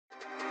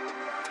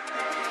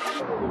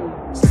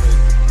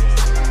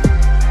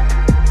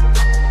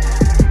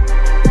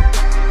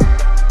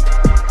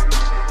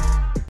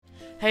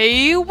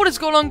Hey, what is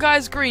going on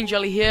guys,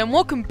 GreenJelly here, and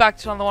welcome back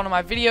to another one of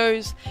my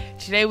videos.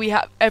 Today we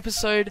have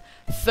episode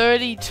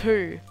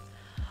 32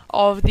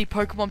 of the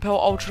Pokemon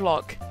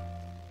Ultralocke.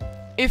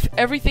 If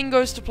everything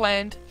goes to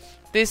plan,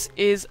 this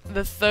is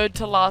the third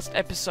to last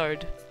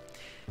episode.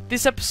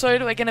 This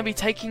episode we're going to be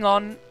taking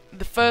on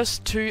the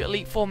first two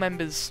Elite Four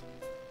members.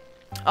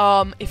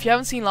 If you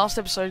haven't seen last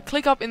episode,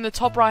 click up in the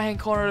top right hand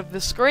corner of the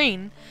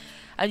screen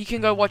and you can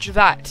go watch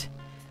that.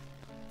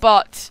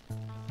 But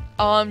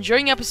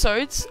during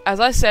episodes, as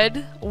I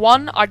said,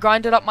 1, I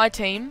grinded up my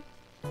team,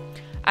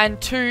 and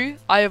 2,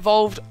 I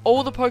evolved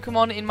all the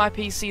Pokemon in my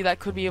PC that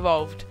could be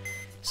evolved.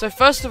 So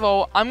first of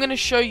all, I'm gonna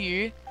show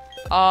you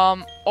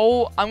all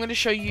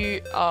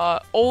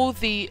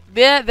the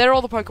they're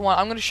all the Pokemon.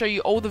 I'm gonna show you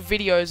all the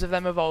videos of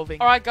them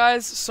evolving. Alright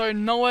guys, so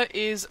Noah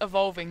is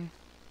evolving.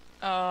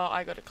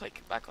 I gotta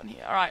click back on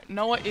here. Alright,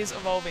 Noah is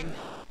evolving.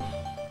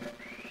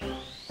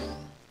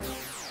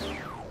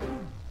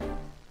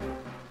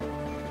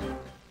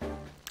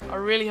 I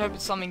really hope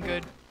it's something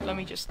good. Let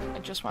me just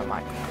adjust my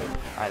mic.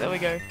 Alright, there we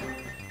go.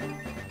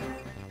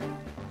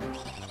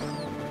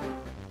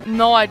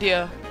 No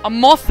idea. A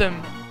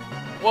Mothim.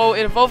 Well,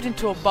 it evolved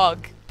into a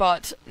bug,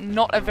 but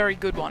not a very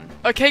good one.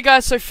 Okay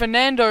guys, so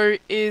Fernando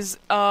is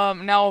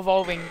now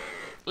evolving.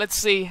 Let's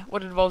see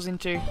what it evolves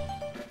into.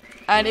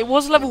 And it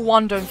was level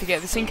 1, don't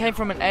forget. This thing came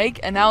from an egg,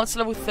 and now it's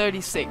level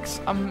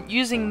 36. I'm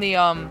using the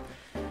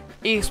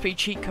EXP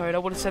cheat code. I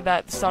would have said that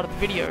at the start of the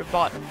video,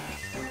 but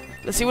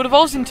let's see what it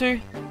evolves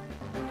into.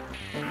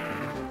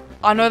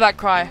 I know that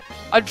cry.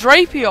 A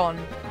Drapion!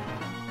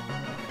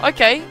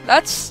 Okay,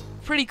 that's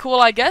pretty cool,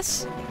 I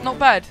guess. Not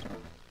bad.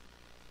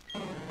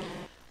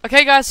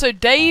 Okay guys, so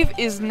Dave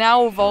is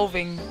now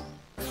evolving.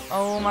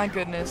 Oh my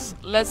goodness.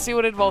 Let's see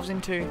what it evolves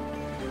into.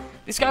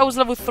 This guy was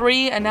level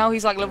 3 and now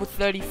he's like level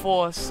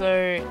 34,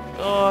 so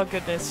oh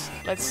goodness.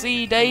 Let's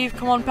see, Dave,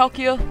 come on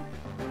Palkia.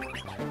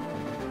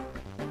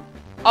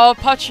 Oh,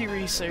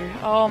 Pachirisu.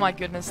 Oh my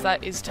goodness,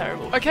 that is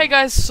terrible. Okay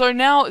guys, so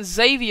now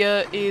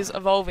Xavier is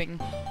evolving.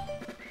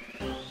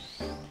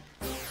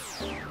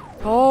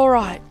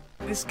 Alright,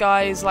 this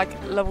guy is like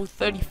level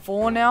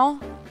 34 now.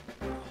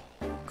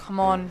 Come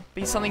on,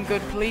 be something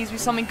good, please be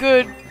something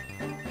good.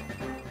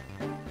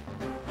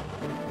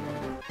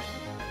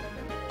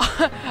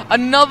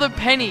 Another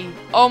Penny.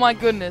 Oh my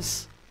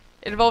goodness.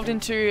 It evolved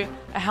into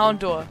a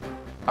Houndour.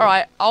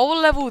 Alright, I'll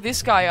level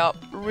this guy up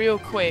real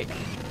quick.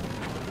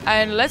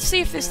 And let's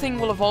see if this thing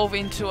will evolve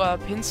into a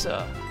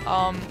Pinsir.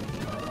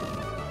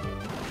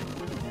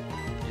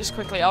 Just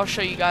quickly, I'll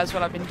show you guys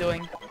what I've been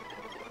doing.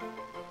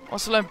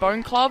 Wants to learn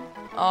Bone Club.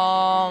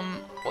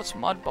 What's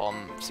Mud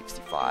Bomb?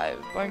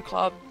 65. Bone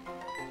Club.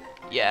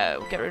 Yeah,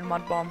 we'll get rid of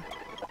Mud Bomb.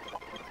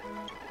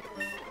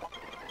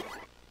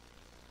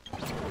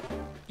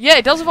 Yeah,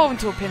 it does evolve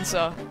into a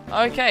Pinsir.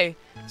 Okay,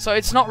 so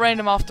it's not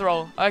random after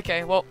all.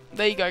 Okay, well,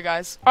 there you go,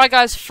 guys. Alright,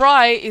 guys,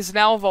 Fry is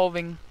now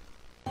evolving.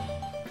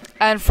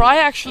 And Fry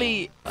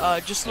actually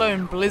just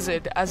learned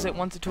Blizzard as it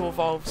wanted to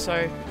evolve.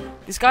 So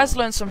this guy's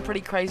learned some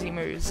pretty crazy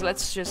moves.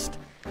 Let's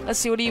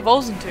see what he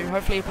evolves into.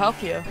 Hopefully a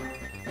Palkia.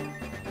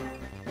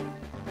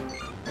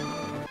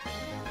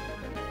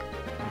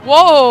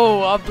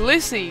 Whoa, a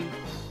Blissey.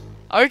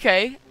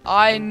 Okay,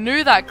 I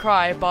knew that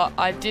cry, but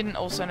I didn't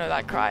also know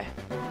that cry.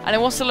 And it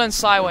wants to learn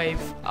Psywave.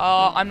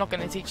 I'm not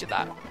going to teach it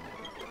that.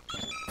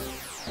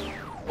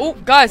 Oh,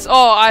 guys,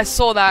 oh, I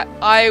saw that.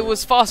 I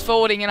was fast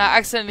forwarding and I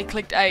accidentally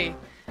clicked A.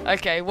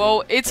 Okay,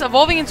 well, it's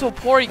evolving into a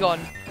Porygon.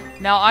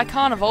 Now, I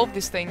can't evolve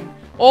this thing.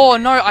 Oh,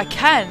 no, I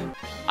can.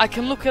 I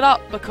can look it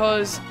up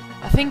because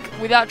I think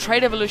without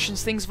trade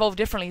evolutions, things evolve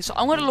differently. So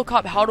I'm going to look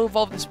up how to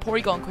evolve this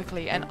Porygon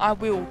quickly, and I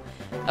will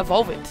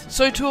evolve it.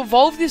 So to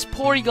evolve this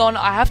Porygon,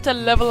 I have to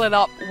level it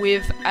up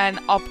with an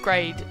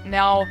upgrade.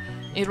 Now,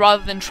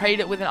 rather than trade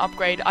it with an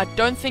upgrade. I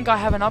don't think I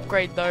have an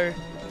upgrade though.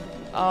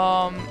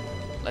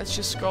 Let's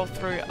just scroll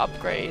through.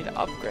 Upgrade.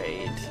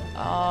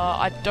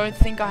 I don't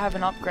think I have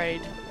an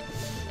upgrade.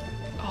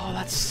 Oh,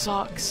 that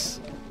sucks.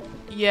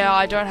 Yeah,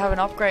 I don't have an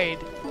upgrade.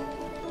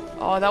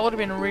 Oh, that would have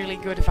been really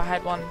good if I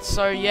had one.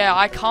 So yeah,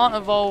 I can't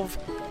evolve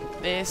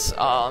this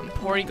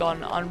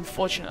Porygon,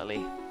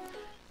 unfortunately.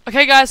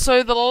 Okay guys,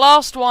 so the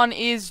last one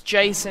is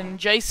Jason.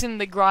 Jason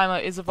the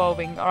Grimer is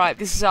evolving. Alright,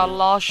 this is our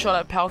last shot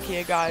at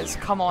Palkia, guys.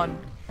 Come on.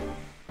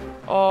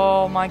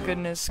 Oh my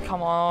goodness,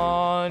 come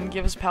on.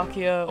 Give us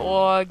Palkia.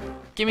 Or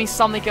give me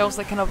something else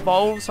that can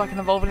evolve so I can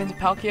evolve it into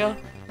Palkia.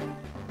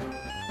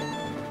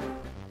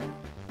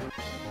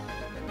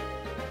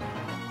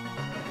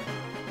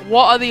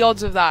 What are the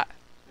odds of that?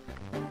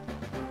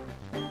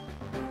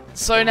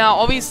 So now,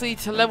 obviously,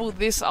 to level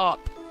this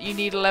up, you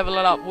need to level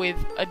it up with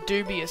a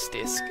dubious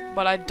disc,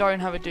 but I don't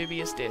have a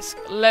dubious disc.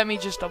 Let me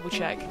just double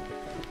check.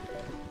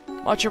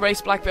 Ultra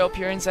Base, Black Belt,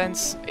 Pure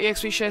Incense,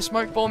 EXP Share,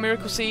 Smoke Ball,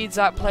 Miracle Seed,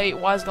 Zap Plate,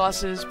 Wise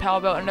Glasses, Power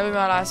Belt, Never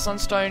Mount Ice,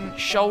 Sunstone,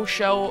 Shoal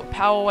Shell,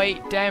 Power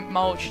Weight, Damp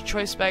Mulch,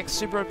 Choice Specs,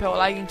 Super Repel,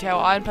 Lagging Tail,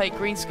 Iron Plate,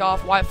 Green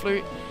Scarf, White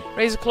Flute,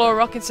 Razor Claw,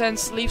 Rocket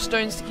Sense, Leaf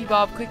Stone, Sticky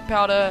Barb, Quick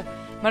Powder,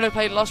 Meadow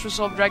Plate, Lustrous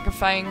Orb, Dragon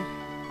Fang,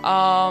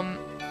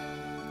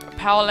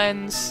 Power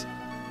Lens,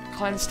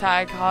 Cleanse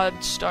Tag,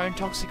 Hard Stone,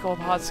 Toxic Orb,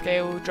 Hard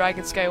Scale,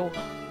 Dragon Scale.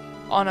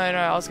 Oh no,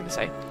 I was gonna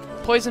say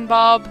Poison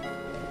Barb,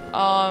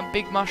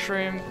 Big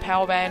Mushroom,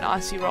 Power Band,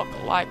 Icy Rock,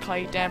 Light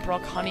Clay, Damp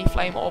Rock, Honey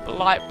Flame Orb,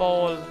 Light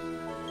Ball.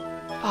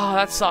 Oh,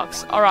 that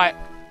sucks. Alright.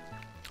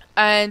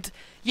 And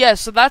yeah,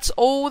 so that's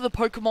all the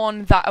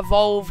Pokemon that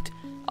evolved.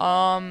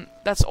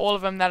 That's all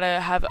of them that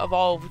have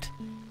evolved.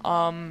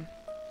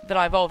 That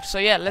I evolved. So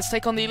yeah, let's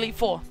take on the Elite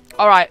Four.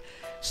 Alright.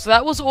 So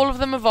that was all of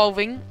them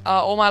evolving,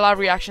 all my live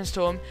reactions to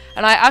them,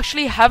 and I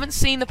actually haven't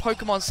seen the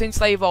Pokemon since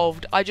they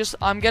evolved.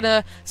 I'm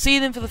gonna see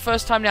them for the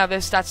first time now, their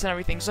stats and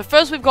everything. So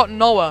first we've got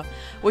Noah,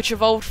 which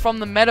evolved from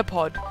the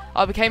Metapod,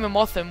 became a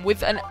Mothim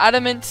with an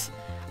adamant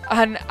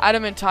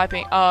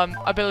typing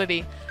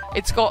ability.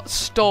 It's got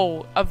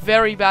Stall, a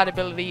very bad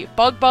ability,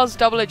 Bug Buzz,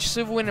 Double Edge,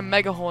 Silverwind, and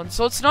Megahorn.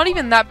 So it's not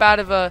even that bad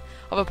of a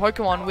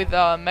Pokemon with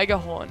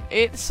Megahorn.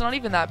 It's not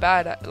even that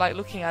bad, like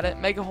looking at it.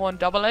 Megahorn,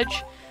 Double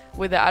Edge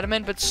with the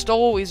adamant, but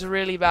Stall is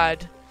really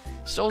bad.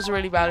 Stall's a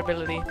really bad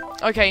ability.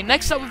 Okay,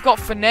 next up we've got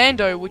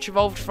Fernando, which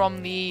evolved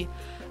from the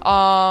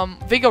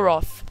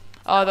Vigoroth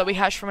that we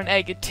hatched from an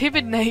egg. A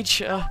Timid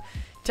Nature,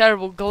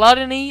 terrible.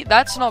 Gluttony,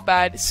 that's not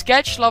bad.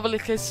 Sketch,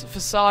 Lovelicus,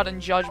 Facade,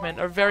 and Judgment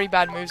are a very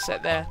bad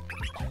moveset there.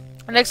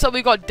 Next up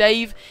we've got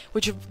Dave,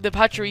 the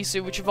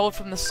Pachirisu, which evolved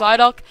from the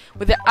Psyduck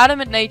with the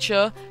Adamant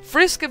Nature,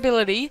 Frisk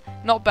ability,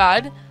 not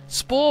bad,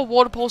 Spore,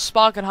 Water Pulse,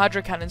 Spark, and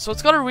Hydro Cannon. So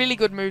it's got a really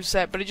good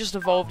moveset, but it just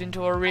evolved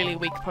into a really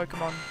weak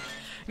Pokemon.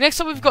 Next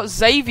up we've got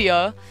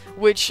Xavier,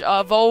 which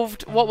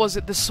evolved, what was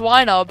it, the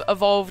Swinub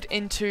evolved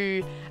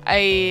into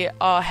a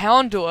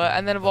Houndour,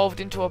 and then evolved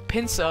into a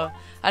Pinsir.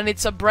 And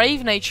it's a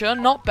Brave Nature,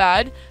 not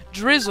bad,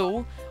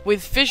 Drizzle,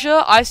 with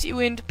Fissure, Icy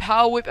Wind,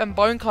 Power Whip, and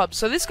Bone Club.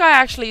 So this guy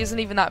actually isn't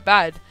even that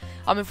bad.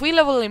 If we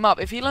level him up,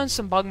 if he learns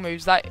some bug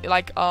moves, that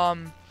like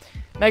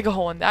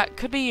Megahorn, that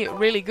could be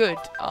really good.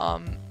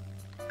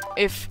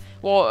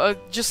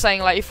 Just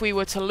saying, like, if we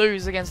were to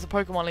lose against the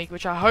Pokemon League,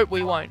 which I hope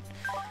we won't.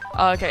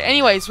 Okay,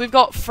 anyways, we've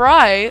got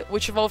Fry,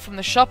 which evolved from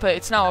the Shopper.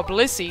 It's now a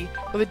Blissey,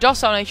 with a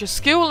Docile Nature,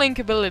 Skill Link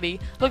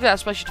ability. Look at that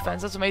special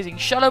defense, that's amazing.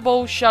 Shadow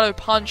Ball, Shadow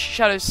Punch,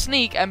 Shadow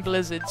Sneak, and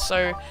Blizzard.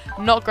 So,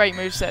 not great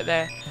moveset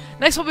there.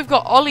 Next up, we've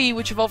got Ollie,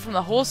 which evolved from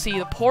the Horsey,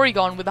 the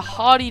Porygon, with a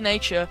Hardy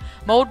Nature,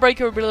 Mold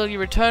Breaker ability,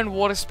 Return,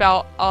 Water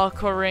Spout,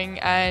 Arca Ring,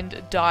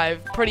 and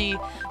Dive. Pretty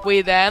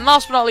weird there. And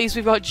last but not least,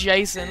 we've got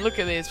Jason. Look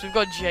at this. We've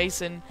got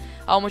Jason,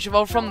 which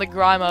evolved from the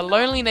Grimer,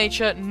 Lonely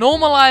Nature,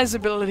 Normalize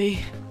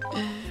ability,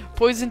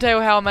 Poison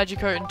Tail, Howl,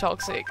 Magicoat, and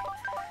Toxic.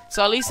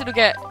 So at least it'll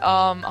get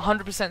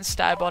 100%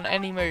 stab on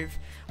any move.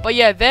 But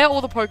yeah, they're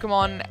all the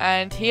Pokemon,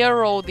 and here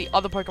are all the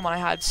other Pokemon I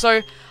had.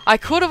 So I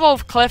could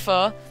evolve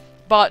Cleffa,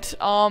 but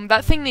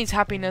that thing needs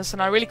happiness,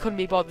 and I really couldn't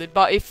be bothered.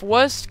 But if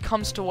worst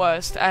comes to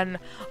worst, and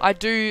I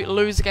do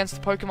lose against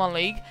the Pokemon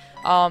League,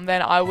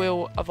 then I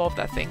will evolve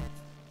that thing.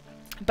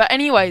 But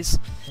anyways,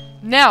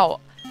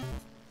 now,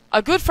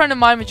 a good friend of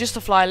mine,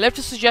 Magistafly, left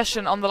a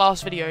suggestion on the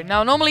last video.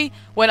 Now, normally,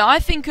 when I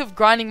think of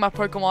grinding my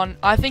Pokemon,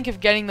 I think of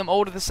getting them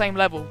all to the same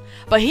level.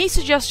 But he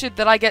suggested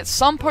that I get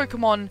some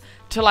Pokemon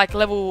to, like,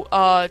 level,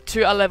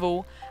 to a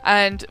level,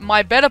 and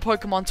my better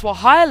Pokemon to a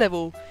higher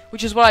level,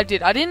 which is what I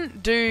did. I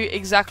didn't do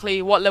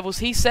exactly what levels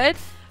he said,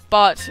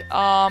 but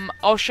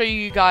I'll show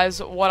you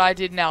guys what I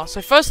did now.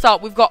 So first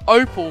up, we've got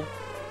Opal,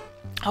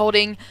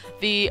 holding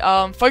the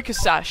Focus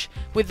Sash,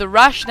 with the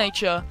Rash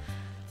Nature,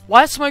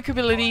 White Smoke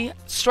ability,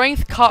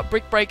 Strength, Cut,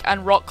 Brick Break,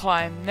 and Rock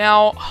Climb.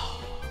 Now,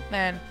 oh,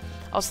 man,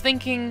 I was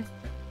thinking,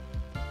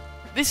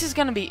 this is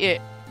gonna be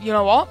it. You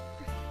know what?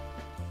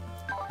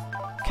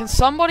 Can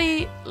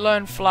somebody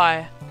learn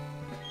Fly?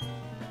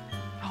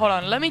 Hold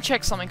on, let me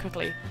check something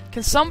quickly.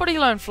 Can somebody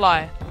learn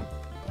Fly?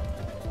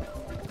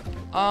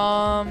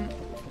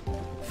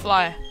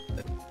 Fly.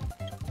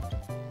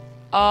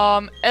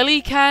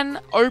 Ellie can,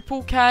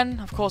 Opal can,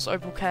 of course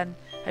Opal can,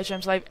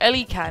 HM Slave,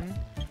 Ellie can.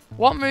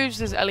 What moves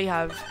does Ellie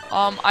have?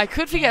 I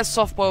could forget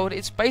Soft Boiled,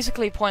 it's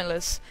basically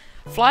pointless.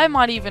 Fly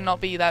might even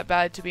not be that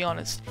bad, to be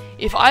honest.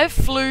 If I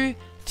flew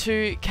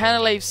to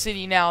Canalave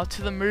City now,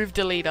 to the move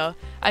deleter,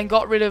 and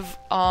got rid of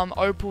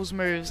Opal's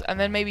moves, and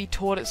then maybe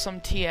taught it some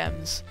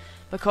TMs,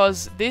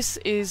 because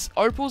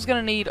Opal's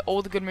gonna need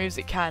all the good moves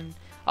it can,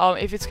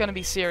 if it's gonna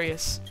be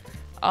serious.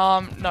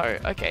 No,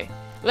 okay.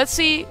 Let's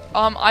see,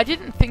 I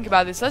didn't think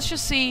about this, let's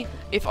just see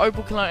if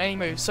Opal can learn any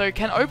moves. So,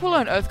 can Opal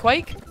learn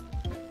Earthquake?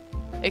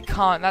 It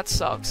can't, that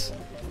sucks.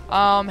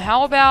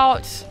 How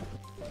about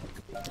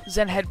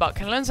Zen Headbutt?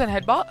 Can it learn Zen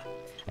Headbutt?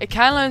 It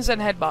can learn Zen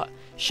Headbutt.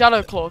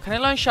 Shadow Claw, can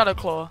it learn Shadow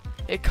Claw?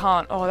 It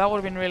can't. Oh, that would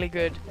have been really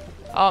good.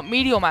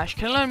 Meteor Mash,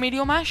 can it learn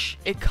Meteor Mash?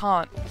 It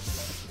can't.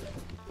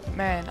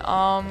 Man,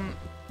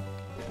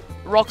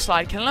 Rock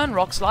Slide, can it learn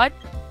Rock Slide?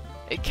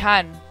 It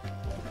can.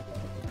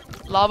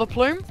 Lava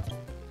Plume?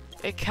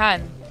 It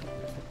can.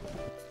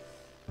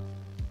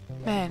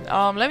 Man,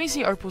 let me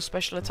see Opal's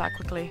special attack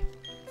quickly.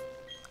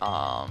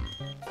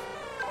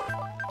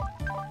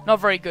 Not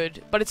very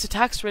good, but its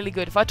attack's really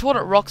good. If I taught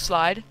it Rock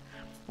Slide,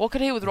 What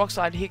could he hit with Rock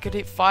Slide? He could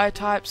hit fire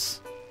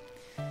types.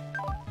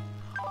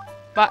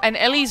 And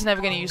Ellie's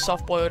never going to use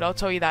Soft Boiled, I'll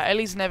tell you that.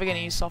 Ellie's never going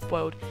to use Soft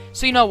Boiled.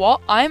 So you know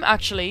what? I'm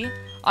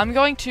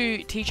going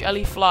to teach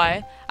Ellie Fly,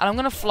 and I'm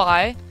going to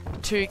fly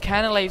to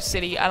Canalave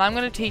City, and I'm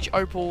going to teach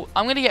Opal.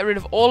 I'm going to get rid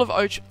of all of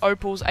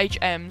Opal's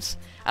HMs,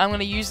 and I'm going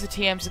to use the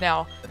TMs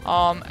now.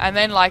 And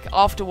then, like,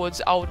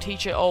 afterwards, I'll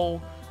teach it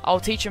all. I'll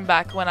teach them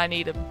back when I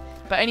need them.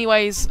 But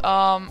anyways,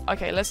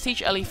 okay, let's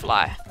teach Ellie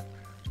Fly.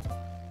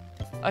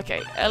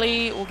 Okay,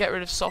 Ellie will get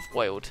rid of Soft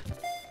Boiled.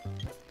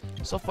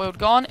 Soft Boiled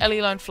gone.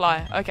 Ellie learned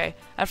Fly. Okay,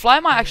 and Fly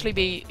might actually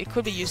be, it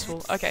could be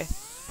useful. Okay,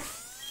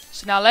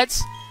 so now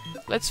let's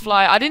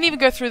fly. I didn't even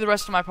go through the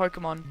rest of my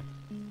Pokemon,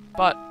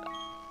 but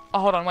oh,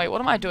 hold on, wait,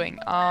 what am I doing?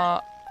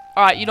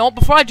 Alright, you know what?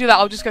 Before I do that,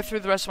 I'll just go through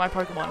the rest of my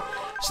Pokemon.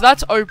 So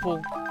that's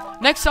Opal.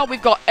 Next up,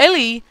 we've got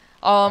Ellie.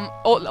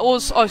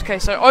 Okay,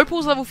 so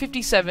Opal's level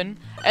 57.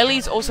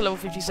 Ellie's also level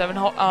 57.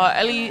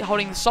 Ellie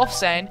holding the Soft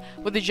Sand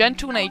with the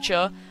Gentle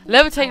Nature,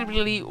 Levitate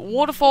ability,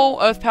 Waterfall,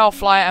 Earth Power,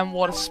 Fly, and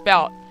Water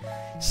Spout.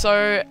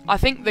 So I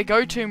think the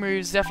go-to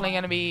move is definitely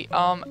going to be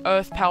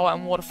Earth Power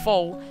and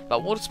Waterfall,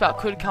 but Water Spout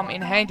could come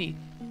in handy.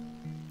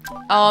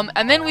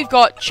 And then we've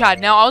got Chad.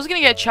 Now, I was going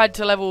to get Chad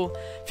to level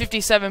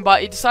 57,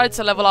 but he decided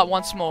to level up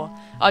once more.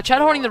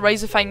 Chad holding the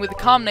Razor Fang with the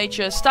Calm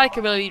Nature, Static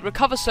ability,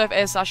 Recover, Surf,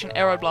 Air Slash, and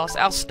Aeroblast.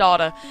 Our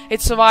starter.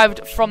 It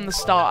survived from the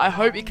start. I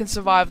hope it can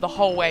survive the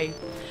whole way.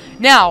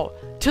 Now,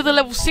 to the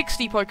level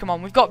 60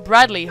 Pokemon, we've got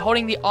Bradley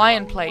holding the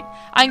Iron Plate,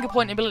 Anger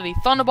Point ability,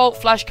 Thunderbolt,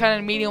 Flash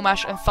Cannon, Meteor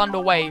Mash, and Thunder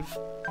Wave.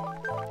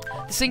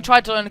 This thing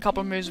tried to learn a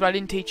couple of moves, but I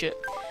didn't teach it.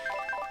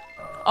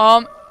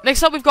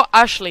 Next up, we've got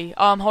Ashley,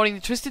 holding the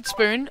Twisted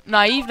Spoon,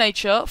 Naive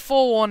Nature,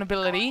 Forewarn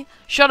ability,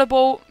 Shadow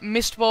Ball,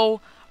 Mist Ball,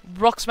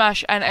 Rock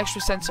Smash, and Extra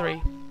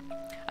Sensory.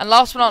 And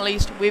last but not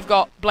least, we've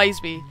got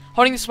Blazeby,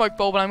 holding the Smoke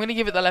Ball, but I'm going to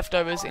give it the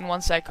leftovers in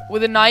one sec,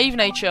 with a Naive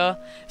Nature,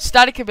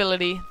 Static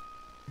ability,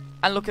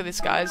 and look at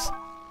this, guys.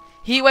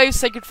 Heat Wave,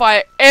 Sacred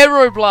Fire,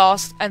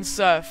 Aeroblast, and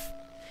Surf.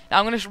 Now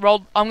I'm going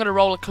to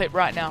roll a clip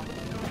right now.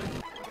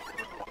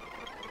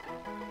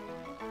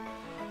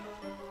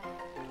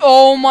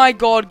 Oh my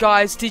god,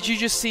 guys, did you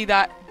just see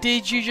that?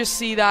 Did you just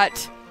see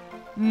that?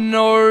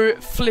 No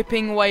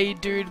flipping way,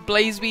 dude.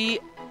 Blazeby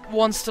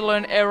wants to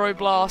learn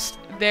Aeroblast.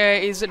 There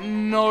is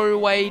no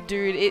way,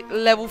 dude.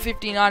 Level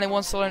 59, it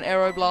wants to learn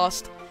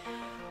Aeroblast.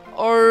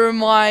 Oh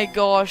my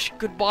gosh.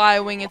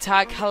 Goodbye, Wing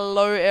Attack.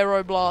 Hello,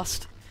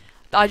 Aeroblast.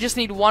 I just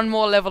need one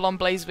more level on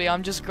Blazeby.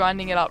 I'm just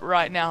grinding it up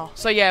right now.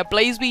 So yeah,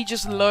 Blazeby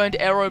just learned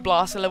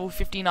Aeroblast at level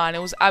 59. It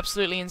was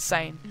absolutely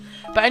insane.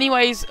 But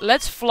anyways,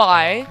 let's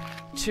fly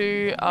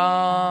to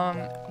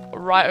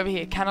right over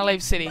here,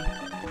 Canalave City.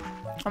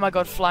 Oh my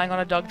god, flying on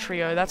a Doug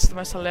Trio. That's the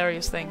most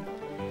hilarious thing.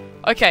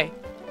 Okay.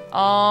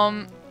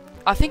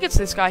 I think it's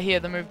this guy here,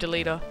 the move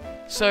deleter.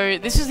 So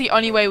this is the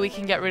only way we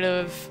can get rid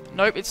of...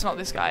 Nope, it's not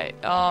this guy.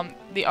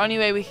 The only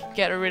way we can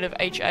get rid of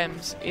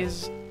HMs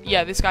is...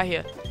 Yeah, this guy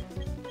here.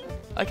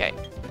 Okay.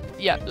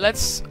 Yeah,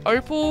 let's...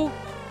 Opal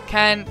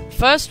can...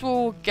 First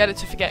we'll get it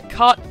to forget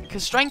Cut,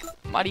 because Strength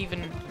might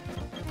even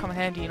come in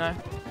handy, you know.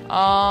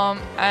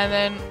 And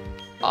then...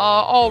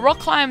 oh, Rock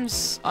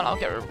Climb's... Oh, no, I'll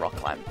get rid of Rock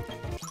Climb.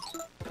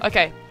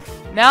 Okay.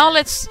 Now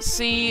let's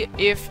see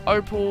if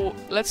Opal...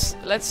 Let's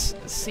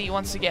see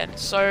once again.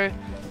 So,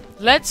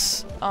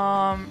 let's...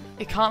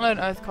 It can't learn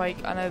Earthquake,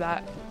 I know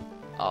that.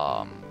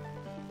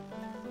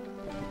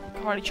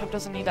 Karate Chop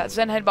doesn't need that.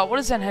 Zen Headbutt. What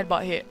does Zen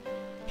Headbutt hit?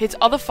 Hits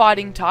other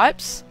fighting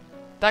types.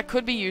 That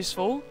could be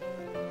useful.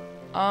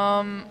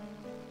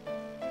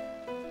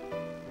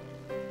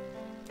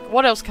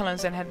 What else can learn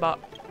Zen Headbutt?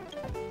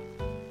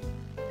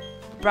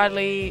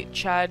 Bradley,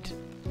 Chad,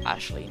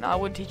 Ashley. No, I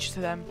wouldn't teach it to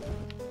them.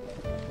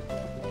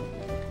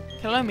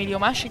 Can I learn Meteor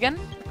Mash again?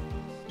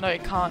 No,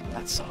 it can't.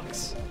 That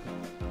sucks.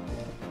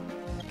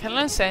 Can I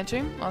learn Sand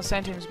Tomb? Oh,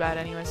 Sand Tomb's bad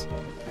anyways.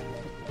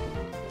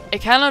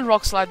 It can learn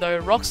Rock Slide though.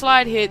 Rock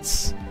Slide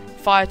hits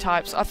fire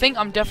types. I think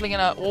I'm definitely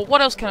gonna... Well,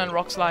 what else can learn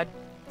Rock Slide?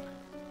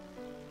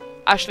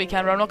 Ashley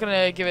can, but I'm not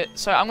gonna give it...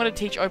 So I'm gonna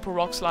teach Opal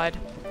Rock Slide.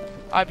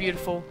 Alright,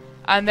 beautiful.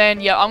 And then,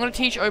 yeah, I'm gonna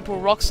teach Opal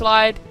Rock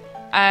Slide.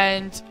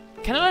 And...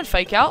 Can I learn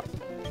Fake Out?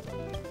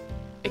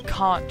 It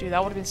can't do.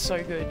 That would have been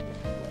so good.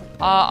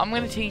 I'm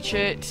gonna teach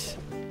it...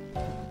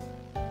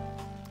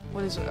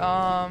 What is it?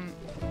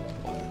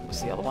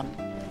 What's the other one?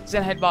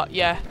 Zen Headbutt,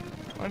 yeah.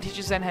 I'm gonna teach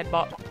you Zen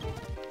Headbutt.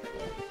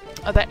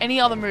 Are there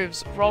any other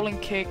moves? Rolling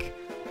Kick,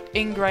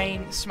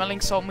 Ingrain, Smelling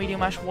Salt, Medium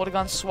Mash, Water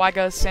Gun,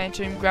 Swagger, Sand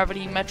Tomb,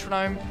 Gravity,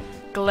 Metronome,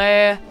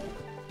 Glare,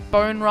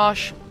 Bone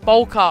Rush,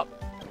 Bulk Up.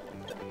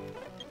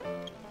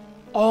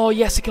 Oh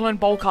yes, it can learn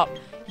Bulk Up.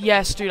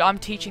 Yes, dude, I'm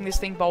teaching this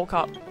thing Bulk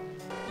Up.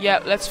 Yeah,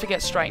 let's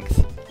forget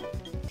Strength.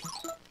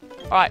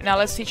 Alright, now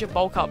let's teach it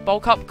Bulk Up.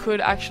 Bulk Up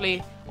could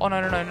actually... Oh,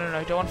 no, don't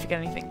want to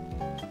forget anything.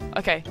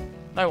 Okay,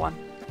 no one.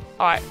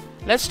 Alright,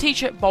 let's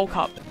teach it Bulk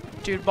Up.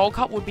 Dude, Bulk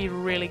Up would be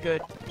really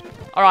good.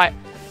 Alright,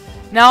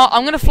 now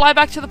I'm going to fly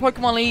back to the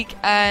Pokemon League,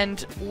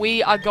 and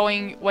we're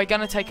going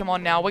to take them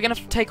on now. We're going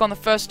to take on the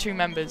first two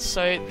members,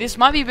 so this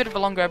might be a bit of a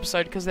longer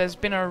episode, because there's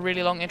been a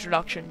really long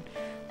introduction.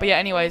 But yeah,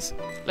 anyways,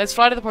 let's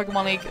fly to the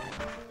Pokemon League.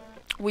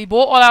 We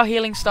bought all our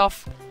healing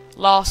stuff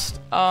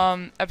last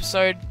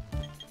episode,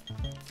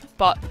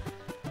 but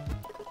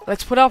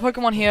let's put our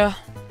Pokemon here.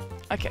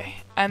 Okay,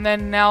 and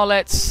then now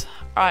let's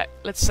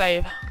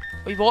save.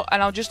 We bought,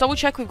 and I'll just double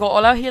check we've got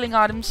all our healing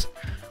items.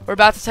 We're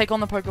about to take on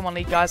the Pokemon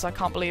League, guys. I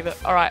can't believe it.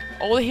 Alright,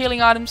 all the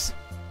healing items.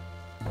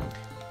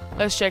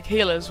 Let's check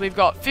healers. We've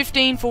got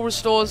 15 full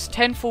restores,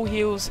 10 full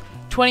heals,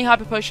 20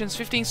 hyper potions,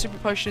 15 super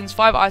potions,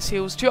 5 ice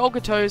heals, 2 Olga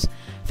Toes,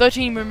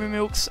 13 Moo Moo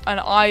Milks, an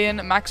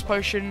iron, max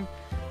potion,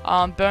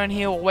 burn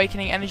heal,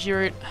 awakening, energy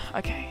root.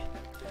 Okay,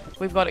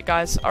 we've got it,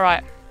 guys.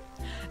 Alright.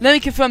 Let me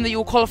confirm that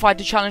you are qualified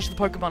to challenge the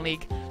Pokemon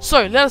League.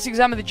 So, let us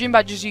examine the gym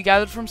badges you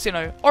gathered from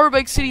Sinnoh.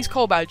 Orobeg City's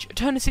Coal Badge,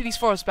 Eterna City's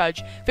Forest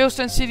Badge,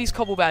 Veilstone City's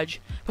Cobble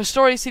Badge,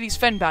 Pastoria City's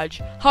Fen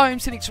Badge, Harem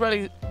City's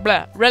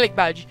Relic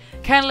Badge,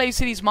 Canlave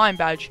City's Mine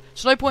Badge,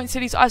 Snowpoint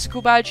City's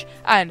Icicle Badge,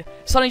 and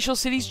Sunnyshield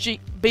City's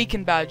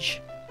Beacon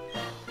Badge.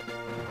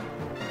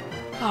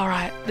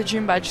 Alright, the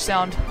gym badge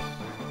sound.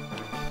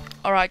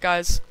 Alright,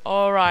 guys.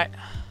 Alright.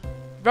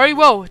 Very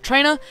well.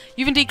 Trainer,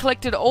 you've indeed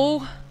collected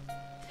all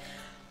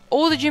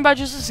the gym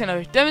badges of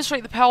Sinnoh.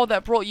 Demonstrate the power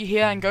that brought you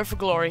here and go for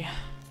glory.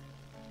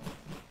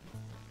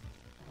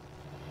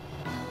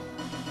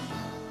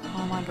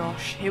 Oh my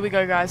gosh. Here we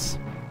go, guys.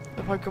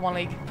 The Pokemon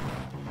League.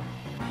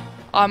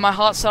 My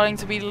heart's starting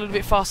to beat a little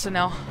bit faster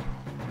now.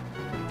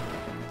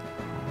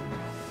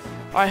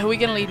 Alright, who are we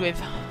going to lead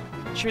with?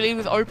 Should we lead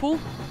with Opal?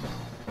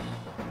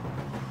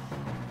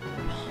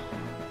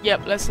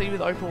 Yep, let's lead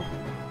with Opal.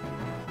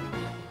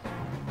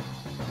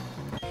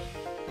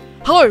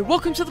 Hello,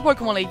 welcome to the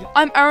Pokemon League.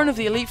 I'm Aaron of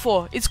the Elite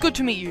Four. It's good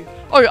to meet you.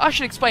 Oh, I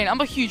should explain, I'm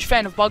a huge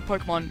fan of bug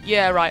Pokemon.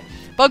 Yeah, right.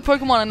 Bug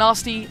Pokemon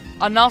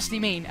are nasty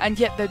mean, and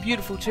yet they're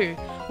beautiful too.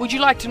 Would you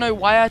like to know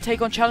why I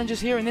take on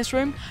challenges here in this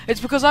room? It's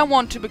because I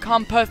want to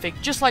become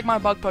perfect, just like my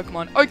bug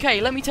Pokemon.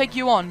 Okay, let me take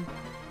you on.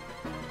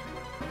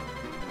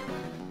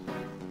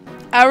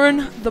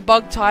 Aaron, the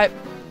bug type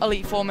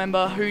Elite Four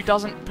member who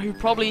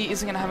probably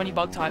isn't gonna have any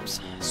bug types.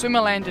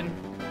 Swimmer Landon.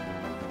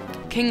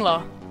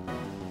 Kingler.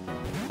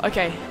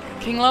 Okay.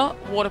 Kingler,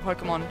 water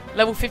Pokemon,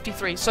 level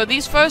 53. So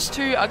these first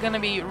two are going to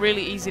be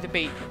really easy to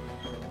beat.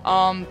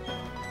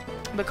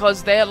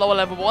 Because they're lower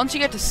level. But once you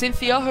get to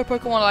Cynthia, her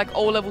Pokemon are like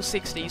all level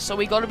 60. So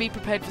we got to be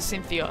prepared for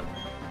Cynthia.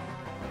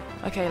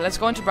 Okay, let's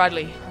go into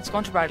Bradley.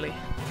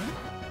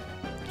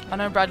 I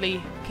know Bradley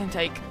can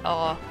take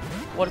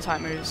water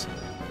type moves.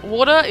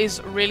 Water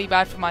is really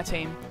bad for my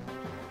team.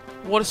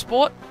 Water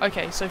Sport?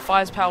 Okay, so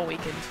Fire's power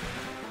weakened.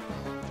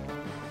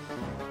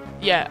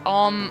 Yeah,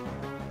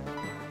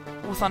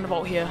 we'll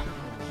Thunderbolt here.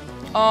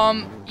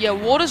 Yeah,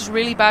 water's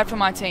really bad for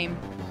my team.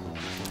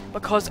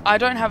 Because I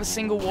don't have a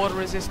single water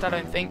resist, I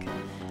don't think.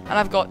 And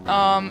I've got,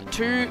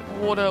 2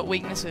 water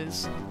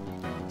weaknesses.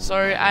 So,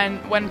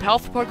 and when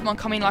powerful Pokemon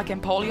come in like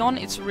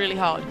Empoleon, it's really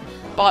hard.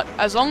 But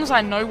as long as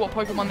I know what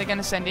Pokemon they're going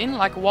to send in,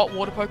 like what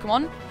water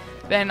Pokemon,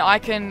 then I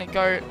can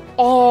go,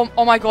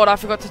 oh my god, I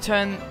forgot to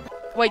turn,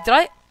 wait, did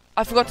I?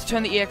 I forgot to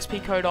turn the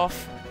EXP code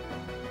off.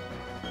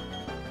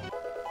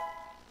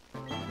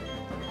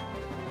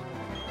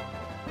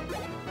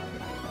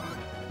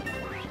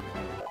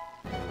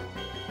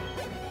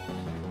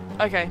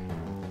 Okay.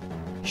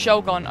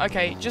 Shell gone.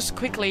 Okay, just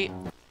quickly.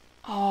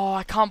 Oh,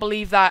 I can't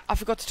believe that. I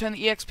forgot to turn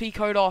the EXP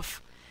code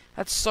off.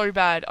 That's so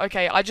bad.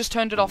 Okay, I just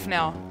turned it off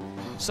now.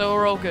 So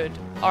we're all good.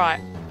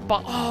 Alright.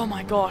 But, oh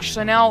my gosh.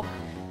 So now,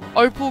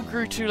 Opal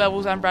grew 2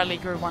 levels and Bradley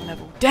grew 1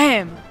 level.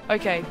 Damn!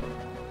 Okay.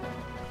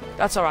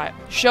 That's alright.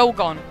 Shell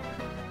gone.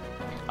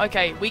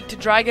 Okay, weak to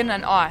Dragon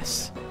and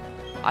Ice.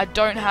 I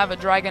don't have a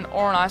Dragon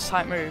or an Ice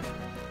type move.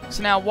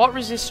 So now, what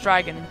resists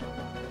Dragon?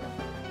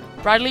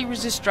 Bradley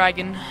resists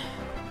Dragon.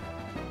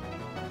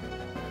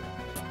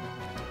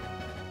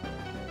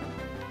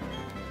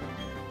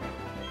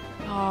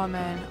 Oh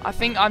man, I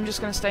think I'm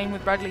just going to stay in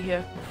with Bradley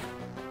here.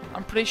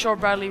 I'm pretty sure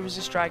Bradley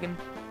resists Dragon.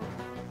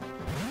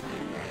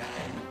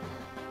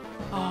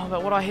 Oh,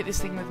 but what do I hit this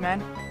thing with,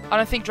 man? I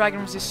don't think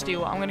Dragon resists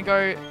Steel. I'm going to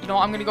go, you know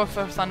what, I'm going to go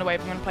for a Thunder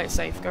Wave. I'm going to play it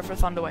safe. Go for a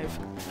Thunder Wave.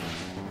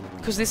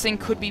 Because this thing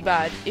could be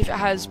bad if it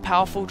has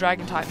powerful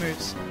Dragon type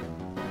moves.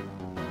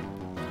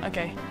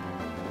 Okay.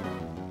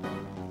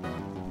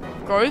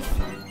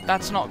 Growth?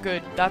 That's not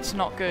good. That's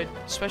not good.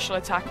 Special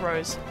Attack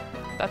Rose.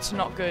 That's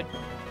not good.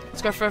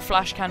 Let's go for a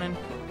Flash Cannon.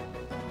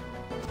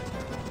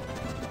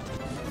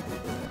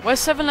 We're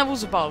 7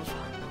 levels above.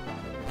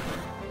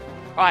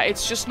 Alright,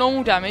 it's just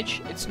normal damage.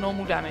 It's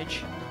normal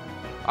damage.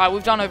 Alright,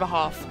 we've done over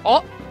half.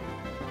 Oh!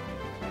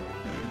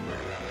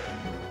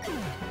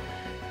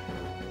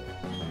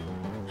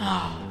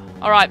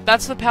 Alright,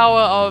 that's the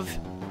power of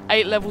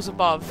 8 levels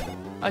above.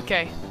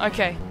 Okay,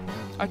 okay,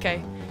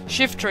 okay.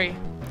 Shift Tree.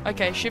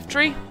 Okay, Shift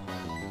Tree.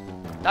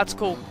 That's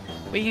cool.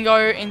 We can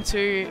go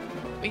into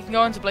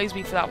Blaze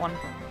for that one.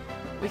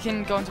 We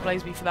can go into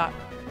Blaze for that.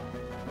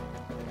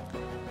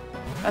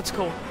 That's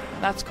cool.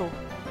 That's cool.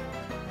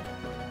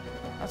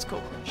 That's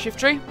cool. Shift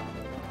Tree.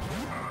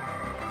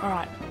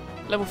 Alright.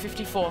 Level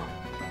 54.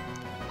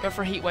 Go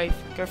for a Heat Wave.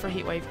 Go for a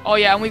Heat Wave. Oh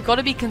yeah, and we've got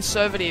to be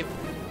conservative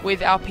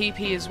with our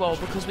PP as well,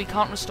 because we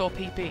can't restore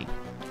PP.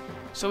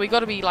 So we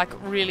got to be like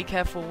really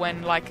careful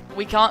when like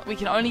we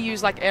can only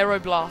use like Aero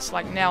Blast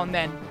like now and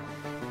then,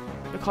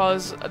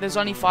 because there's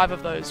only 5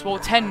 of those. Well,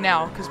 10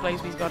 now because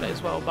Blazebee's got it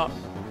as well. But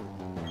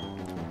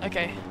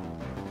okay,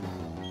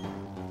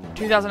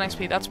 2000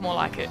 XP. That's more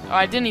like it.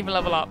 I didn't even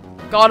level up.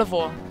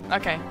 Gardevoir.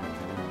 Okay,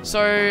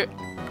 so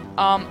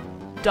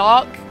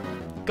Dark,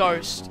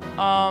 Ghost.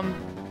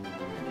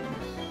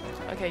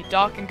 Okay,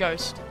 Dark and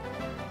Ghost.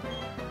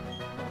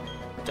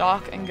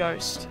 Dark and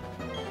Ghost.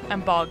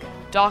 And Bug.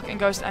 Dark and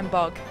Ghost and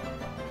Bug.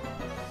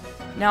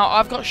 Now,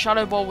 I've got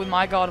Shadow Ball with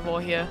my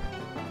Gardevoir here.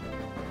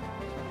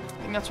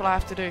 I think that's what I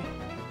have to do.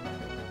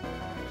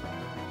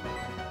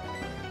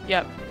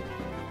 Yep.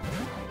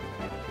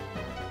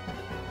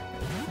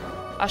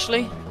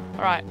 Ashley?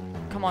 Alright,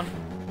 come on.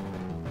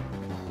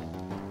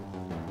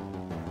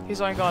 He's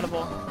on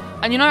Gardevoir.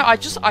 And you know,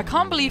 I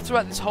can't believe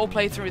throughout this whole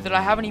playthrough that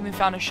I haven't even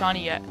found a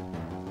shiny yet.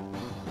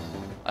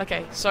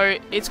 Okay, so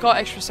it's got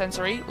extra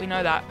sensory, we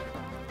know that.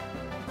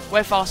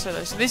 We're faster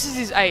though, so this is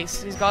his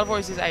ace. His Gardevoir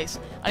is his ace.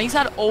 And he's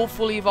had all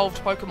fully evolved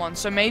Pokemon,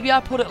 so maybe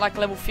I put it like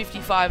level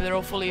 55, they're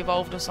all fully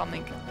evolved or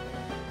something.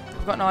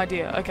 I've got no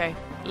idea. Okay,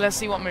 let's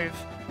see what move.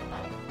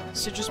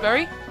 Citrus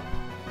Berry?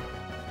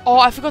 Oh,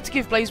 I forgot to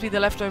give Blazebee the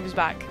leftovers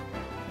back.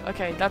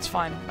 Okay, that's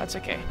fine, that's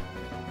okay.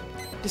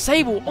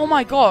 Disable, oh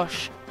my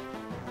gosh!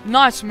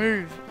 Nice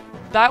move.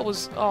 That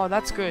was, oh,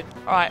 that's good.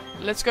 Alright,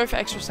 let's go for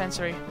extra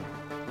sensory.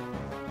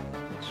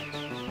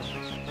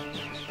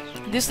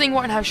 This thing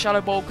won't have Shadow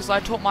Ball because I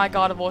taught my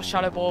Gardevoir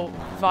Shadow Ball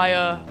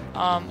via,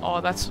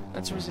 oh, that's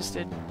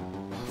resisted.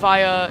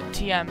 Via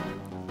TM.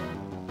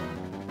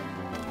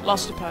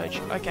 Luster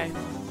Purge, okay.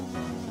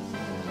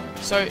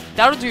 So,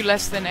 that'll do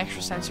less than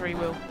extra sensory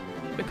will,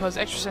 because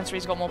extra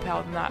sensory's got more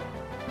power than that.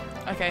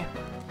 Okay.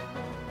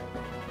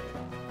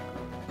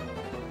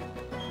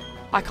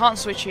 I can't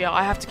switch here,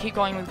 I have to keep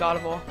going with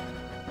Gardevoir.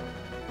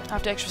 I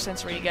have to extra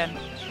sensory again.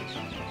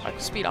 I can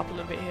speed up a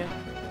little bit here.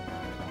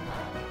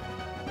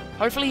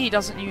 Hopefully he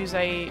doesn't use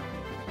a,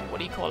 what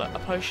do you call it, a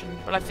potion,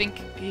 but I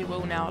think he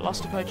will now.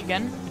 Luster Purge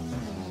again.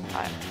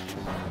 Alright.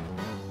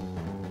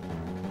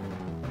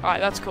 Alright,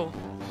 that's cool.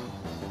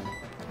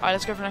 Alright,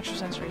 let's go for an extra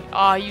sensory.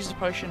 Ah, he used a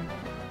potion.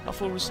 A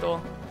full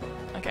restore.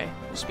 Okay,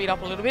 we'll speed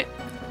up a little bit.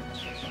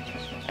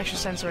 Extra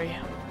sensory.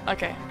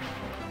 Okay.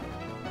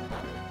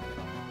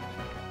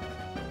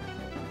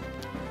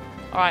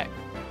 Alright,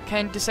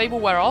 can disable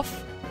wear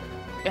off?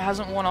 It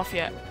hasn't worn off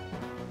yet.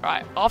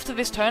 Alright, after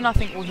this turn I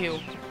think we'll heal.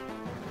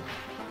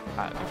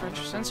 Alright, go for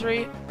extra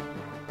sensory.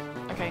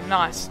 Okay,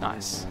 nice,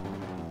 nice.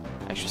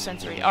 Extra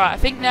sensory. Alright, I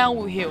think now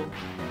we'll heal.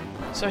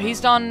 So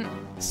he's done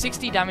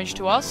 60 damage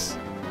to us.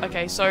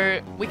 Okay, so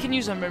we can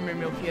use a Moo Moo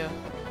Milk here.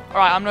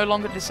 Alright, I'm no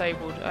longer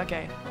disabled.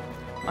 Okay.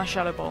 My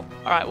Shadow Ball.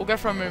 Alright, we'll go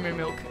for a Moo Moo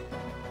Milk.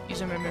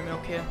 Use a Moo Moo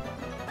Milk here.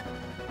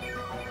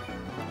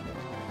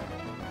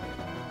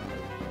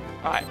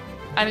 Alright.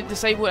 And it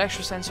disabled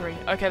extra sensory.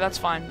 Okay, that's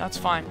fine. That's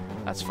fine.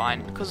 That's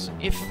fine. Because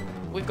if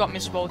we've got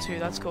Mist Ball too,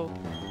 that's cool.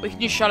 We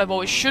can use Shadow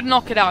Ball. It should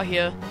knock it out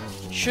here.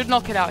 Should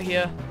knock it out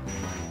here.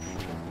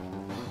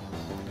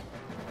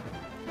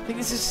 I think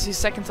this is his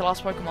second to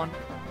last Pokemon.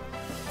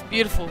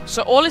 Beautiful.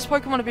 So all his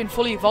Pokemon have been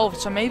fully evolved.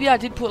 So maybe I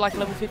did put like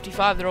level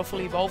 55. They're all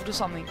fully evolved or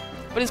something.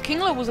 But his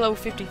Kingler was level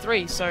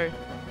 53. So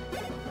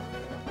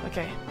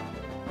okay.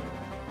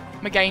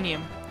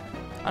 Meganium.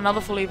 Another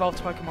fully evolved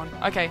Pokemon.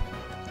 Okay.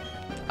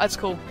 That's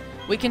cool.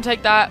 We can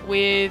take that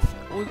with...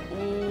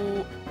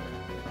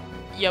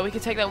 yeah, we can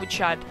take that with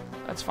Chad.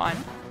 That's fine.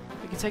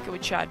 We can take it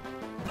with Chad.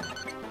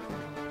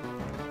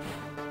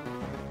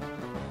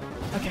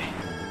 Okay.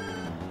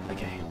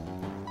 Okay.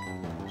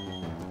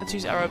 Let's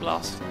use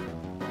Aeroblast.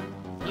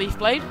 Leaf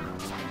Blade.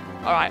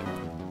 Alright.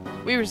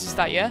 We resist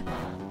that, yeah?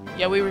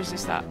 Yeah, we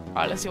resist that.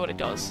 Alright, let's see what it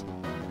does.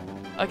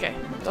 Okay.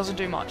 Doesn't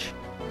do much.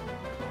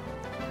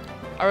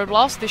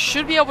 Aeroblast. This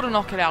should be able to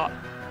knock it out.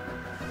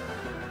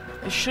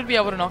 This should be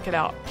able to knock it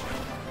out.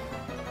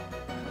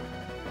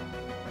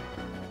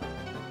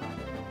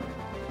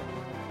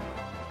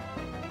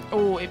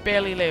 Oh, it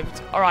barely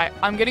lived. Alright,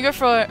 I'm gonna go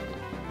for...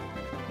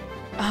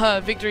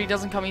 victory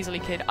doesn't come easily,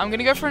 kid. I'm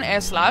gonna go for an Air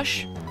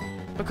Slash.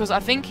 Because I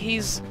think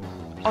he's...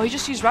 oh, he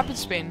just used Rapid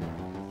Spin.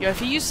 Yeah, if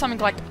he used something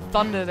like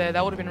Thunder there,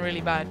 that would have been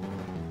really bad.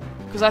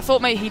 Because I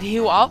thought maybe he'd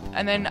heal up,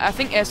 and then I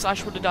think Air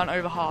Slash would have done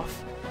over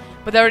half.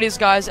 But there it is,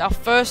 guys. Our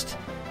first...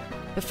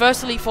 the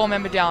first Elite Four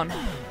member down.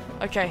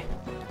 Okay.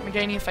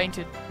 Meganium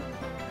fainted.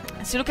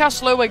 See, look how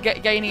slow we're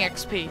gaining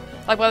XP.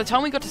 Like, by the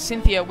time we got to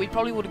Cynthia, we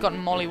probably would have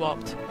gotten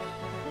mollywopped.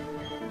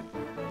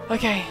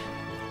 Okay.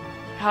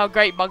 How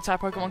great Bug-type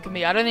Pokemon can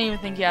be. I don't even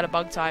think he had a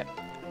Bug-type.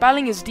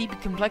 Battling is a deep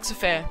and complex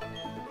affair.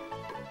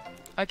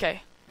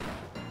 Okay.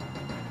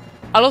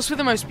 I lost with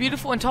the most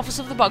beautiful and toughest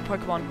of the Bug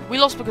Pokemon. We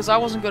lost because I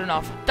wasn't good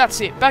enough.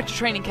 That's it. Back to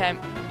training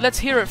camp. Let's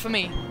hear it for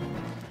me.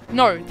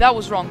 No, that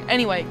was wrong.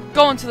 Anyway,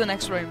 go on to the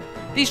next room.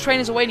 These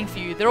trainers are waiting for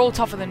you. They're all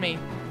tougher than me.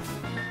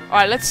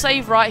 Alright, let's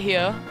save right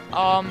here.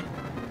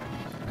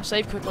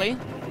 Save quickly.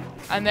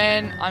 And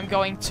then I'm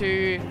going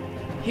to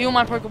heal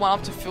my Pokemon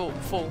up to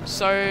full.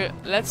 So,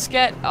 let's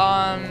get,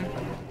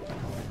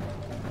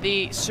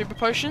 the Super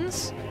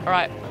Potions.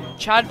 Alright,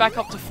 Chad back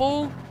up to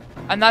full,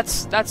 and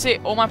that's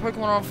it. All my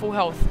Pokemon are on full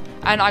health.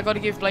 And I gotta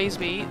give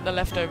Blazeby the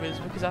leftovers,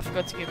 because I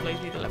forgot to give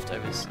Blazeby the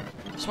leftovers.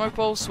 Smoke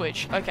Ball,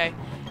 switch. Okay.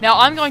 Now,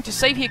 I'm going to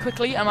save here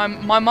quickly,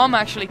 and my mum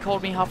actually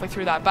called me halfway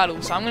through that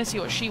battle, so I'm going to see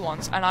what she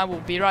wants, and I will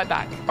be right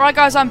back. Alright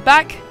guys, I'm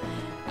back,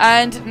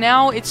 and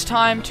now it's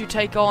time to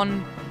take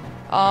on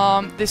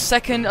this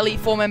second Elite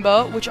Four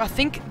member, which I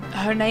think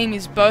her name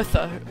is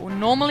Bertha,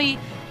 normally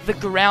the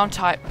ground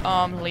type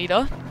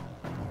leader.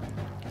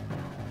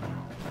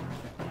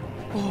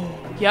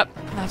 Oh, yep,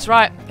 that's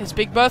right, it's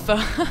Big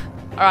Bertha.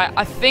 Alright,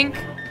 I think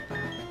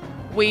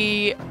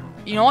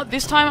you know what,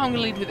 this time I'm going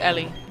to lead with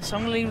Ellie. So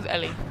I'm going to lead with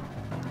Ellie.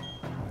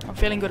 I'm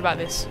feeling good about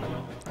this.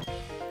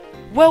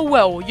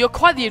 Well, you're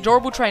quite the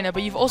adorable trainer,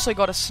 but you've also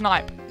got a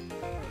snipe.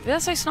 Did I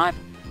say snipe?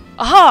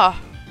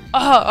 Aha!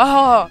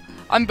 Aha!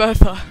 I'm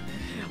Bertha.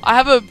 I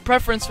have a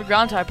preference for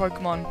ground type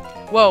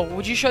Pokemon. Well,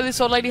 would you show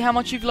this old lady how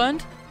much you've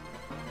learned?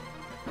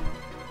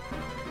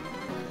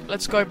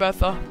 Let's go,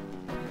 Bertha.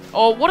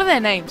 Oh, what are their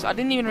names? I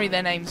didn't even read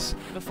their names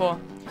before.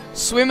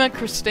 Swimmer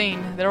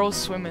Christine. They're all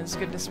swimmers,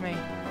 goodness me.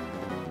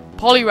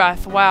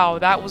 Poliwrath. Wow,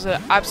 that was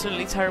an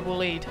absolutely terrible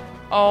lead.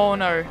 Oh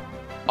no.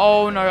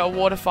 Oh no, a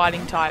water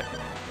fighting type.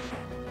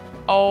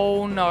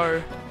 Oh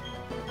no.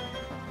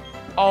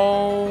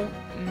 Oh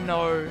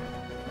no.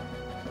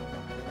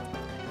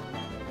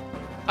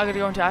 I gotta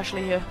go into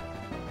Ashley here.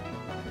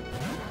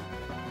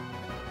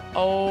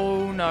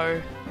 Oh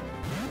no.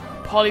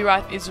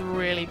 Poliwrath is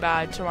really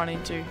bad to run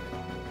into.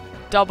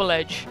 Double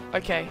Edge.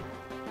 Okay.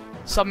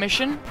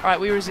 Submission. Alright,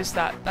 we resist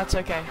that. That's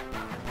okay.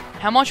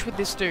 How much would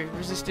this do?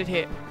 Resisted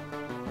hit.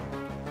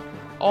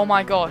 Oh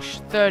my gosh.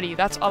 30.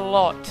 That's a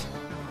lot.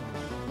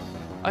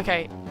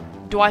 Okay.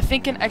 Do I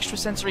think an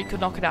extrasensory could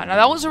knock it out? Now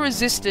that was a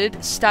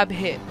resisted stab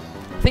hit.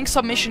 I think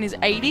submission is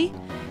 80.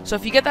 So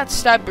if you get that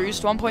stab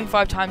boost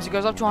 1.5 times, it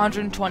goes up to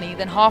 120.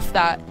 Then half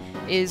that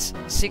is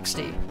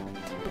 60.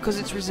 Because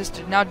it's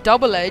resisted. Now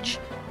double edge.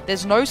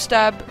 There's no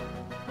stab.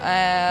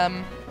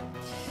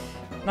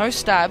 No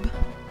stab.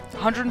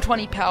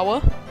 120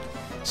 power.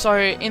 So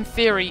in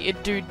theory,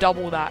 it'd do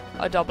double that.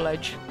 A double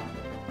edge.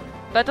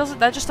 That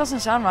just doesn't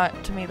sound right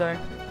to me though.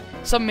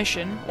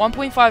 Submission,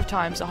 1.5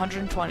 times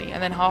 120,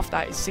 and then half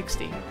that is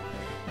 60.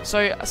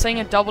 So saying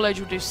a double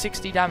edge would do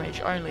 60 damage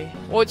only.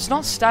 Well, it's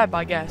not stab,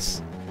 I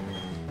guess.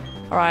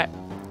 Alright.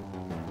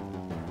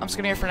 I'm just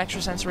gonna go for an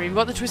extra sensory. We've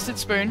got the Twisted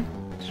Spoon.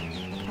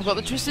 We've got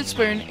the Twisted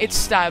Spoon. It's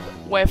stab.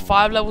 We're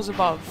 5 levels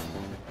above.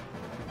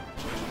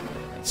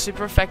 It's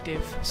super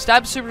effective.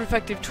 Stab super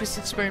effective.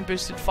 Twisted Spoon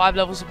boosted 5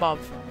 levels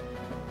above.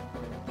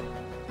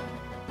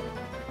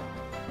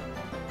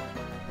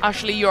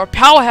 Ashley, you're a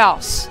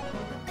powerhouse!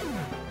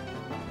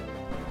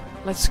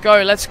 Let's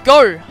go, let's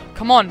go!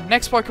 Come on,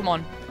 next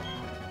Pokemon.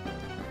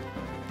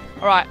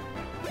 Alright.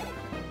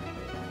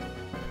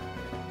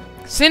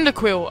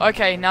 Cyndaquil.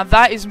 Okay, now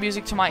that is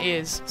music to my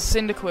ears.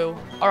 Cyndaquil.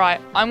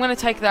 Alright, I'm gonna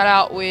take that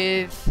out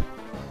with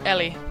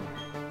Ellie.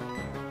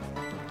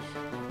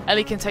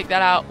 Ellie can take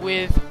that out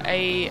with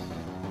a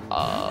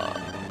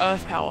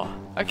Earth Power.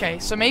 Okay,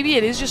 so maybe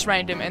it is just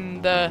random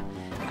and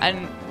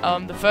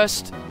the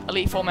first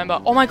Elite Four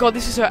member. Oh my god,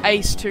 this is her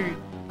ace too.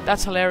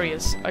 That's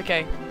hilarious.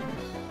 Okay.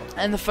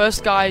 And the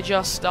first guy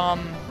just, I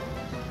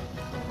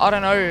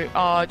don't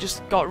know,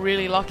 just got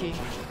really lucky.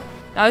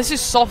 Now this is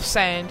Soft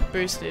Sand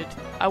boosted.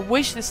 I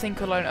wish this thing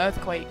could learn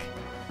Earthquake.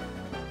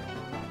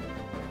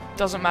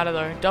 Doesn't matter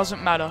though,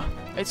 doesn't matter.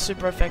 It's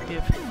super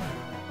effective.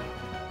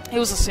 It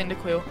was a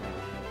Cyndaquil.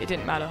 It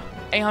didn't matter.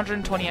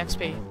 820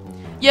 XP.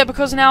 Yeah,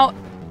 because now,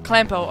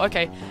 Clampel,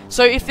 okay.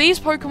 So if these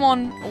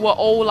Pokemon were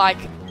all like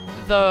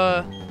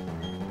the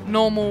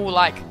normal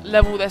like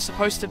level they're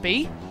supposed to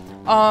be,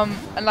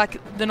 and like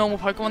the normal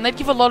Pokemon, they'd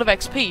give a lot of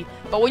XP.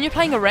 But when you're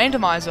playing a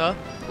randomizer,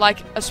 like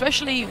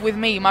especially with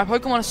me, my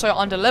Pokemon are so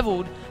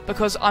underleveled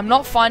because I'm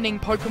not finding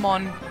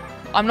Pokemon,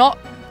 I'm not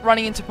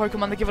running into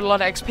Pokemon that give a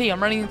lot of XP.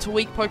 I'm running into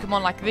weak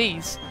Pokemon like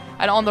these,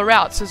 and on the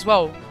routes as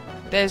well.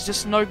 There's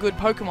just no good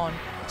Pokemon.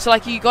 So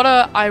like you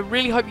gotta, I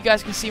really hope you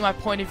guys can see my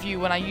point of view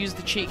when I use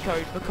the cheat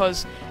code,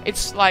 because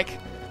it's like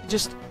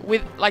just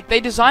with like they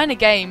design a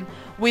game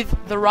with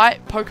the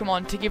right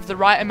Pokemon to give the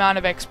right amount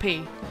of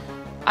XP.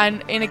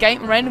 And in a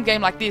random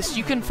game like this,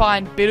 you can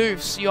find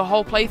Bidoofs your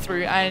whole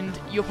playthrough, and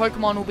your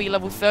Pokemon will be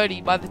level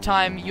 30 by the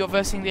time you're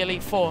versing the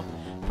Elite Four,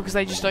 because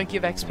they just don't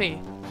give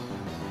XP.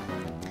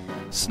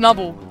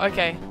 Snubble,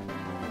 okay.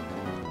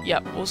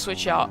 Yep, we'll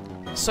switch out.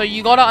 So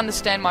you gotta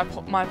understand my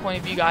point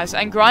of view, guys.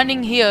 And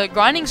grinding here,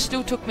 grinding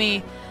still took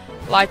me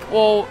like,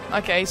 well,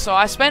 okay, so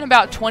I spent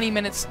about 20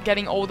 minutes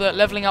getting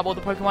leveling up all the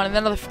Pokemon, and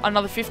then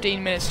another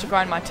 15 minutes to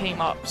grind my team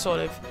up,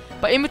 sort of.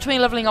 But in between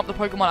leveling up the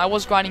Pokemon, I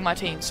was grinding my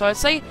team. So I'd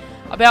say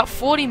about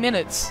 40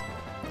 minutes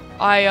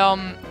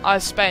I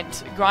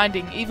spent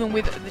grinding. Even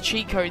with the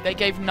cheat code, they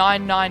gave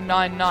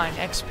 9999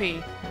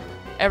 XP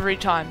every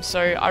time. So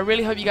I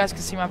really hope you guys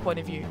can see my point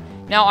of view.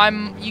 Now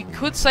you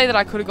could say that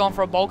I could have gone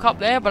for a bulk up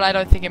there, but I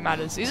don't think it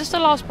matters. Is this the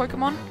last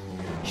Pokemon?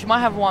 She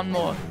might have one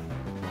more.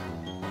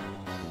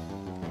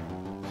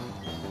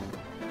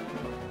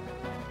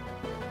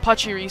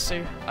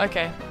 Pachirisu.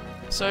 Okay.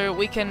 So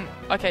we can...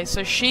 Okay,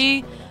 so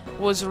she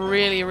was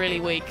really, really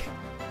weak.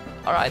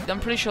 Alright, I'm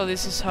pretty sure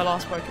this is her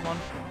last Pokemon.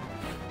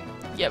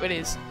 Yep, it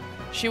is.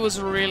 She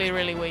was really,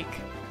 really weak.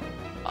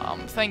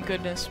 Thank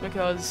goodness,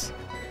 because...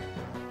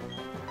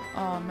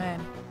 Oh,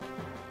 man.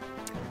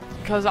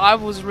 Because I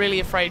was really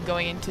afraid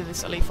going into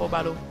this Elite Four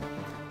battle.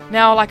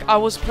 Now, like, I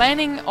was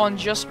planning on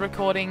just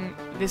recording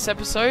this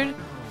episode,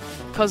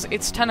 because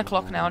it's 10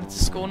 o'clock now and it's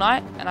a school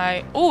night,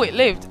 and oh, it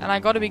lived, and I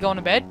gotta be going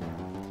to bed.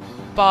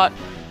 But,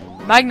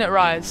 Magnet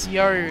Rise,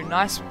 yo,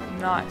 nice,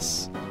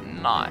 nice,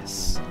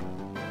 nice.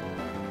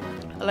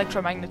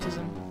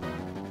 Electromagnetism.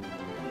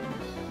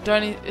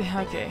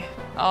 Okay.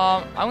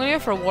 I'm gonna go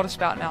for a Water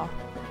Spout now.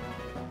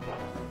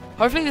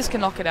 Hopefully this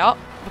can knock it out,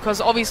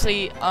 because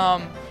obviously,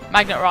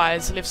 Magnet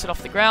Rise lifts it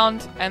off the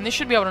ground, and this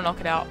should be able to knock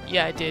it out.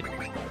 Yeah, it did.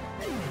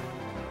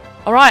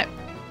 Alright,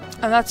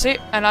 and that's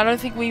it, and I don't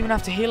think we even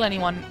have to heal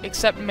anyone,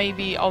 except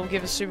maybe I'll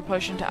give a Super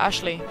Potion to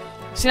Ashley.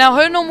 See, now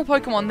her normal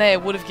Pokemon there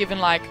would have given,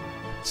 like,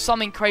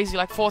 something crazy,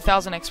 like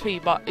 4,000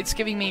 XP, but it's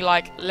giving me,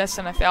 like, less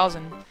than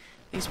 1,000,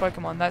 these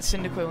Pokemon, that's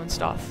Cyndaquil and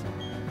stuff.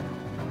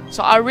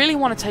 So I really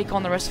want to take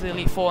on the rest of the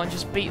Elite Four and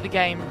just beat the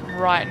game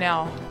right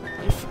now.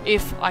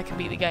 If I can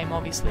beat the game,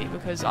 obviously,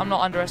 because I'm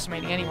not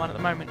underestimating anyone at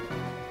the moment.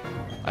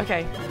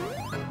 Okay,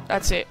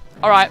 that's it.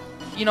 Alright,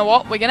 you know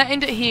what? We're going to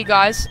end it here,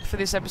 guys, for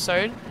this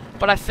episode.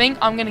 But I think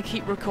I'm going to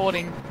keep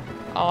recording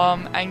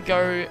and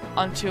go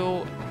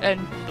until, and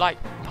like,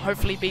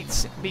 hopefully beat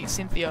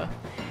Cynthia.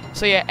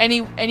 So yeah,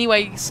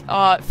 anyways,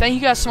 thank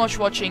you guys so much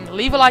for watching.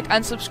 Leave a like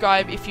and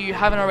subscribe if you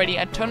haven't already,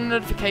 and turn on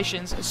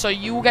notifications so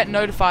you will get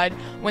notified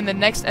when the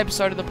next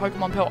episode of the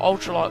Pokemon Pearl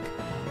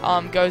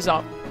Ultralocke goes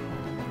up.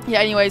 Yeah,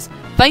 anyways,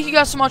 thank you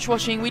guys so much for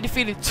watching. We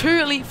defeated 2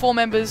 Elite Four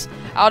members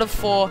out of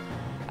 4,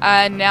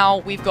 and now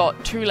we've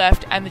got 2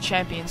 left and the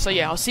champion. So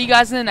yeah, I'll see you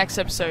guys in the next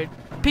episode.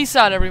 Peace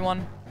out,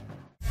 everyone.